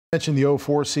Mentioned the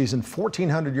 '04 season,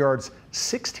 1,400 yards,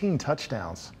 16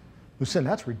 touchdowns. Muhsin,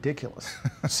 that's ridiculous.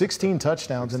 16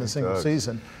 touchdowns in a single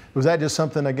season. Was that just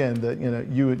something, again, that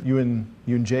you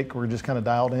and Jake were just kind of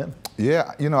dialed in?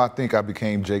 Yeah, I think I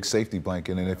became Jake's safety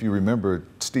blanket. And if you remember,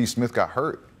 Steve Smith got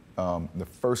hurt the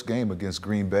first game against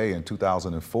Green Bay in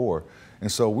 2004. And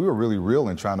so we were really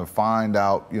reeling, trying to find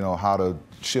out, how to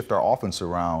shift our offense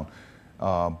around.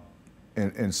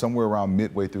 And somewhere around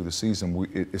midway through the season,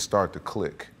 it started to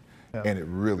click. Yeah. And it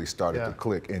really started to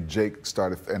click. And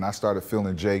I started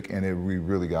feeling Jake, and we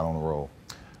really got on the roll.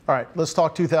 All right, let's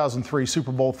talk 2003,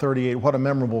 Super Bowl 38. What a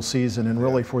memorable season, and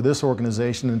really for this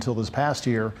organization until this past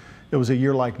year, it was a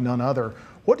year like none other.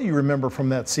 What do you remember from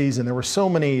that season? There were so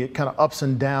many kind of ups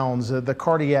and downs, the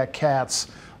cardiac cats,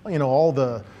 all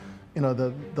the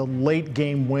late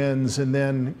game wins, and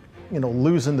then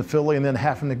losing to Philly, and then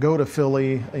having to go to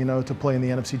Philly, to play in the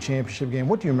NFC Championship game.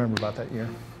 What do you remember about that year?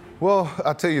 Well,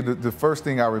 I'll tell you, the first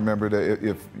thing I remember, that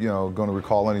if going to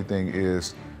recall anything,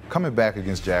 is coming back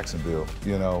against Jacksonville,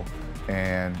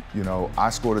 and I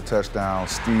scored a touchdown,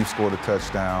 Steve scored a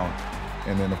touchdown,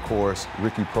 and then of course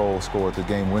Ricky Proehl scored the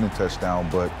game-winning touchdown.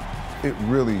 But it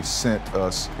really sent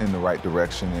us in the right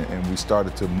direction, and we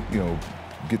started to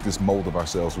get this mold of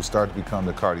ourselves. We started to become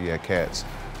the cardiac cats.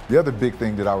 The other big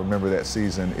thing that I remember that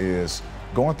season is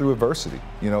going through adversity.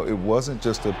 It wasn't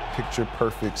just a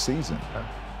picture-perfect season.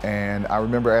 And I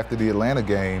remember after the Atlanta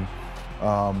game,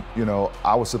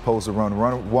 I was supposed to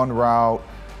run one route.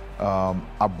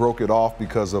 I broke it off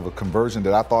because of a conversion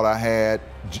that I thought I had.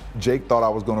 Jake thought I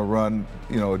was going to run,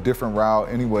 a different route.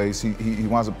 Anyways, he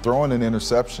winds up throwing an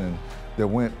interception that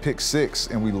went pick six,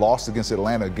 and we lost against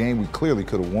Atlanta, a game we clearly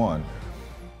could have won.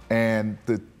 And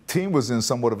the team was in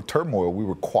somewhat of a turmoil. We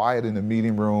were quiet in the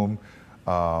meeting room.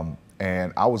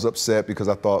 And I was upset because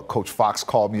I thought Coach Fox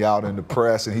called me out in the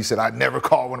press, and he said I'd never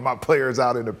call one of my players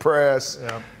out in the press.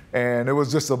 Yeah. And there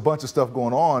was just a bunch of stuff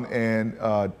going on. And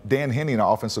Dan Henney,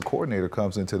 our offensive coordinator,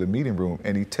 comes into the meeting room,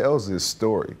 and he tells this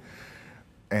story.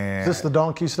 And is this the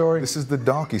donkey story? This is the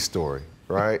donkey story,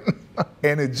 right?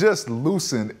 And it just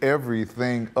loosened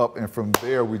everything up. And from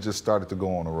there, we just started to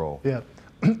go on a roll. Yeah.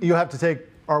 You have to take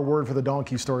our word for the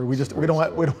donkey story. We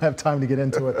don't have time to get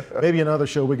into it. Maybe another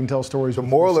show we can tell stories. The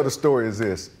moral of the story is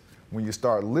this: when you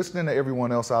start listening to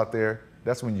everyone else out there,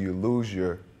 that's when you lose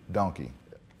your donkey.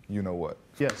 You know what?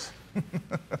 Yes.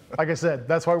 Like I said,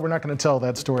 that's why we're not going to tell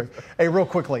that story. Hey, real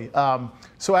quickly.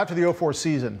 So after the '04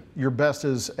 season, your best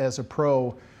as a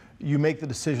pro, you make the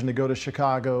decision to go to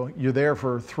Chicago. You're there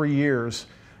for 3 years,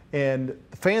 and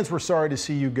the fans were sorry to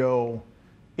see you go.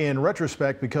 In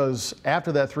retrospect, because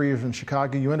after that 3 years in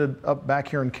Chicago, you ended up back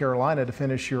here in Carolina to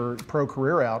finish your pro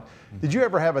career out. Did you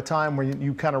ever have a time where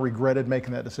you kind of regretted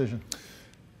making that decision?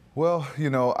 Well,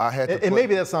 I had to. And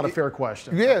maybe that's not a fair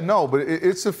question. Yeah, no, but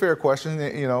it's a fair question.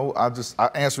 I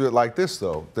answer it like this,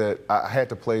 though, that I had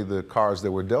to play the cards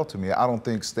that were dealt to me. I don't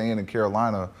think staying in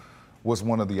Carolina was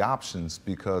one of the options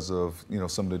because of,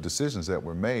 some of the decisions that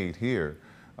were made here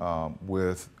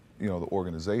with, the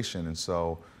organization. And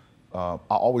so I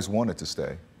always wanted to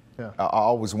stay. Yeah. I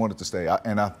always wanted to stay.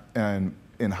 And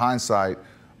in hindsight,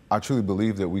 I truly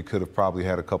believe that we could have probably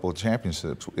had a couple of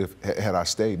championships had I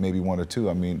stayed, maybe one or two.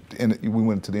 I mean, we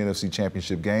went to the NFC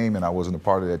Championship game, and I wasn't a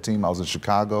part of that team. I was in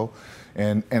Chicago,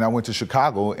 and I went to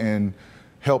Chicago and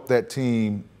helped that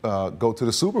team go to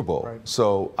the Super Bowl. Right.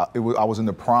 So I was in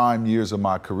the prime years of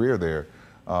my career there.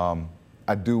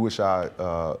 I do wish I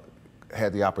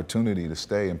had the opportunity to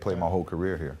stay and play my whole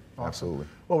career here. Awesome. Absolutely.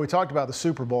 Well, we talked about the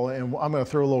Super Bowl, and I'm going to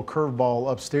throw a little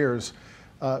curveball upstairs.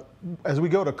 As we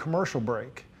go to commercial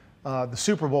break, the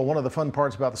Super Bowl, one of the fun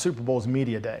parts about the Super Bowl is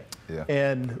Media Day. Yeah.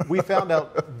 And we found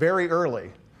out very early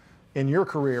in your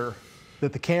career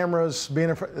that the cameras, being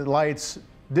in front of the lights,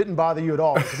 didn't bother you at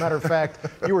all. As a matter of fact,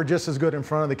 you were just as good in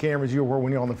front of the camera as you were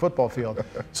when you're on the football field.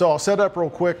 So I'll set up real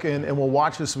quick, and we'll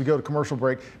watch this as we go to commercial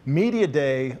break. Media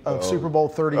Day of Super Bowl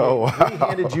 38. Oh, wow. We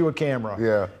handed you a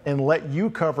camera and let you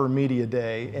cover Media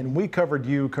Day, and we covered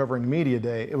you covering Media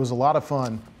Day. It was a lot of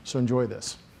fun, so enjoy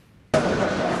this. Here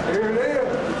it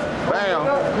is. Bam.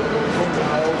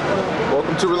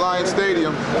 Welcome to Reliance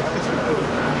Stadium.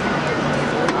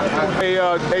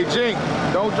 Hey, Jink,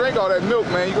 don't drink all that milk,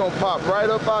 man. You're going to pop right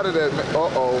up out of that.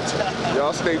 Uh-oh.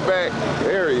 Y'all stay back.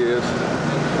 There he is.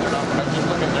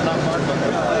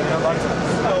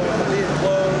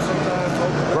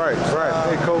 Right.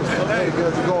 Hey, Coach. Hey,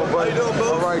 how's it going, buddy? How you doing,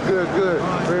 Boots? All right, good.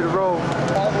 Ready to roll.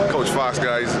 Coach Fox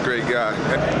guy, he's a great guy.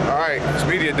 All right, it's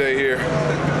Media Day here.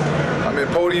 I'm at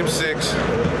Podium 6.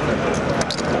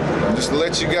 Just to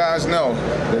let you guys know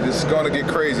that this is going to get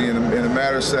crazy in a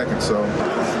matter of seconds. So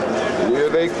here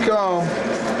they come.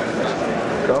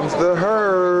 Comes the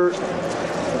herd.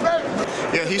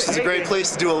 Yeah, Houston's a great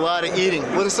place to do a lot of eating.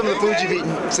 What are some of the foods you've eaten?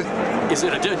 Is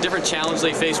it a different challenge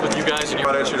they face with you guys? And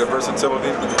What about the versatility?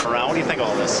 Around, what do you think of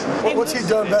all this? What's he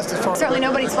done best as far? Certainly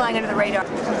nobody's flying under the radar.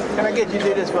 Can I get you to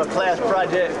do this for a class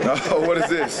project? Oh, what is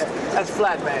this? That's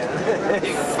Flat Man.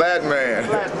 Flat Man.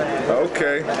 Flat Man.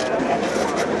 Okay.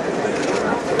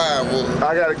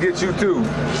 I gotta get you too.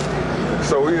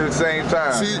 So we at the same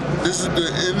time. See, this is the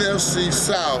NFC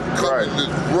South coming to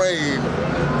rain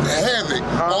havoc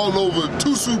all over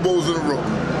 2 Super Bowls in a row.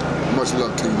 Much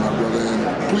luck to you, my brother,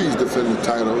 and please defend the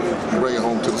title and bring it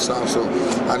home to the South so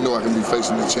I know I can be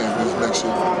facing the champions next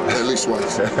year, at least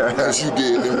twice, as you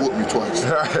did and whooped me twice.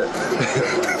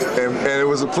 and it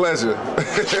was a pleasure.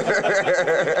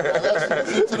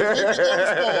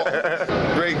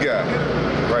 Great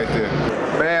guy, right there.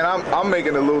 Man, I'm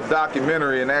making a little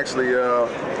documentary, and actually,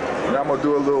 I'm gonna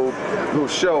do a little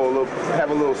show,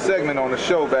 have a little segment on the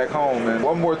show back home. And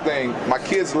one more thing, my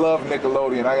kids love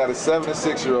Nickelodeon. I got a 7 and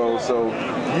 6-year-old, so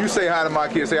you say hi to my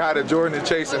kids. Say hi to Jordan and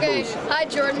Chase and Moose. Hi,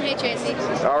 Jordan. Hey, Chasey.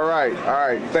 All right.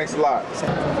 Thanks a lot.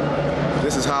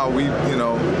 This is how we,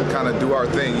 kind of do our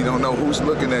thing. You don't know who's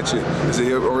looking at you. Is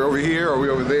it, are we over here? Are we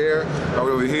over there? Are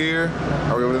we over here?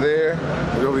 Are we over there?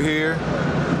 Are we over here?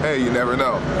 Hey, you never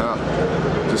know.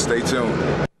 Just stay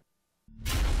tuned.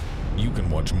 You can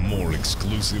watch more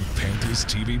exclusive Panthers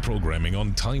TV programming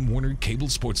on Time Warner Cable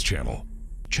Sports Channel.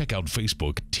 Check out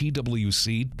Facebook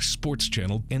TWC Sports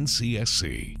Channel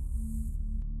NCSC.